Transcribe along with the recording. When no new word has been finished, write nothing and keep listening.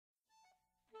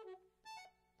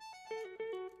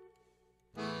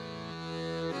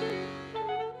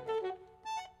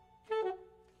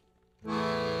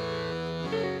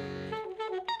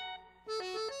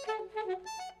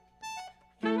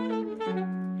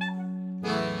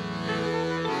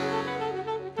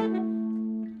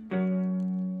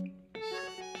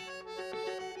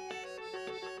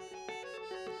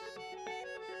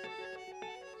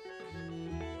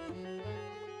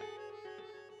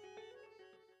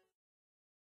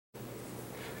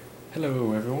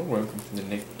Hello everyone, welcome to the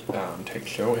Nick Tech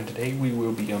Show, and today we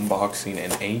will be unboxing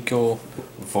an Anker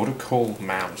Vertical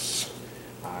Mouse.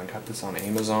 I got this on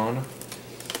Amazon.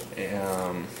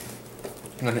 Got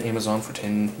on Amazon for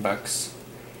 $10,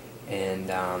 and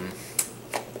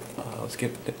let's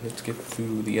get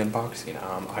through the unboxing.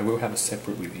 I will have a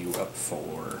separate review up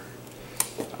for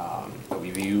a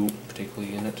review,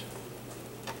 particularly in it.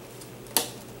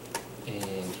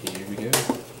 And here we go.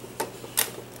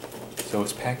 So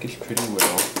it's packaged pretty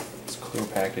well. It's clear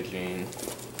packaging,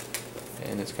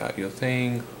 and it's got your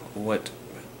thing.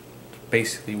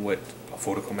 Basically what a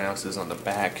vertical mouse is on the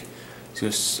back.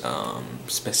 Just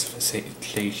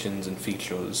specifications and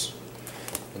features.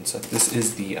 And so this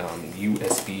is the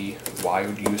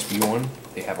wired USB one.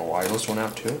 They have a wireless one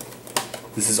out too.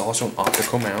 This is also an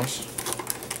optical mouse.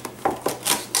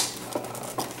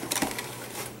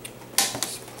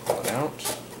 Let's pull it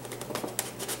out.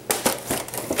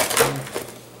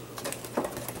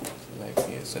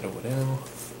 Set over now.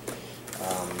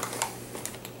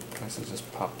 This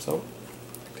just pops out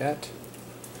like that,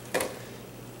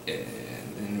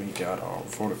 and then we got our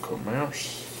vertical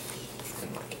mouse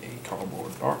in like a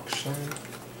cardboard box thing.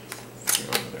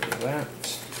 Over there with that.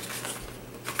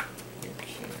 You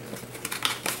can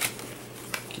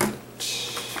get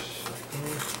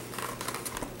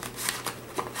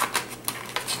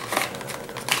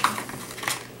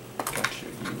got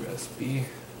your USB.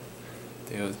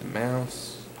 There's the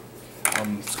mouse.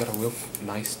 It's got a real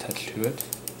nice touch to it.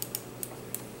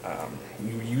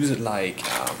 You use it like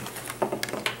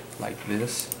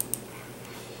this.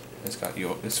 It's got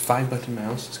this 5-button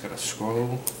mouse. It's got a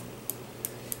scroll.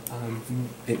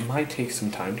 It might take some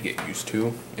time to get used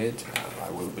to it. I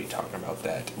will be talking about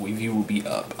that. Review will be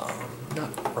up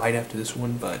not right after this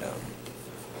one, but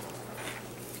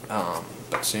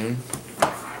soon.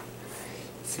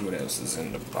 Let's see what else is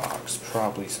in the box.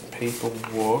 Probably some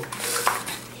paperwork.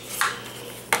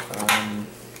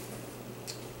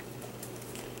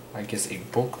 I guess a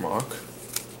bookmark.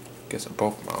 A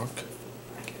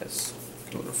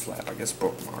little flap. I guess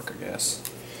bookmark. And a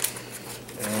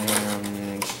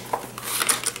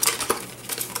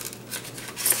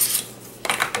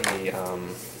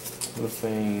little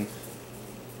thing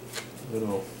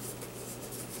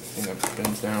that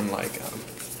bends down like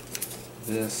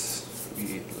this.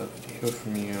 We'd love to hear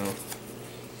from you.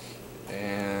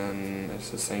 And it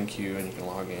says thank you, and you can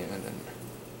log in and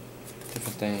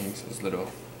different things. This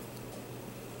little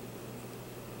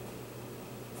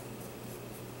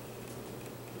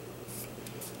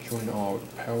join our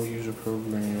power user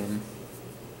program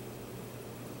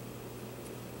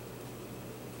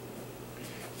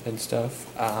and stuff.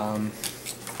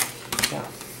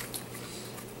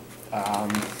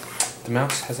 The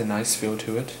mouse has a nice feel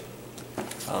to it.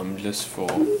 Just for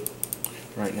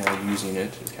right now using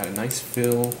it, it's got a nice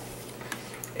feel,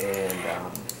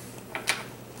 and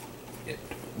it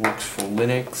works for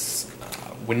Linux,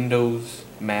 Windows,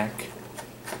 Mac,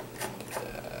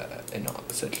 and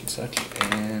such and such.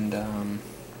 And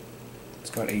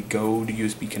it's got a Gold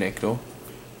USB connector.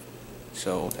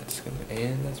 So that's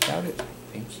about it.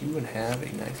 Thank you, and have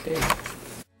a nice day.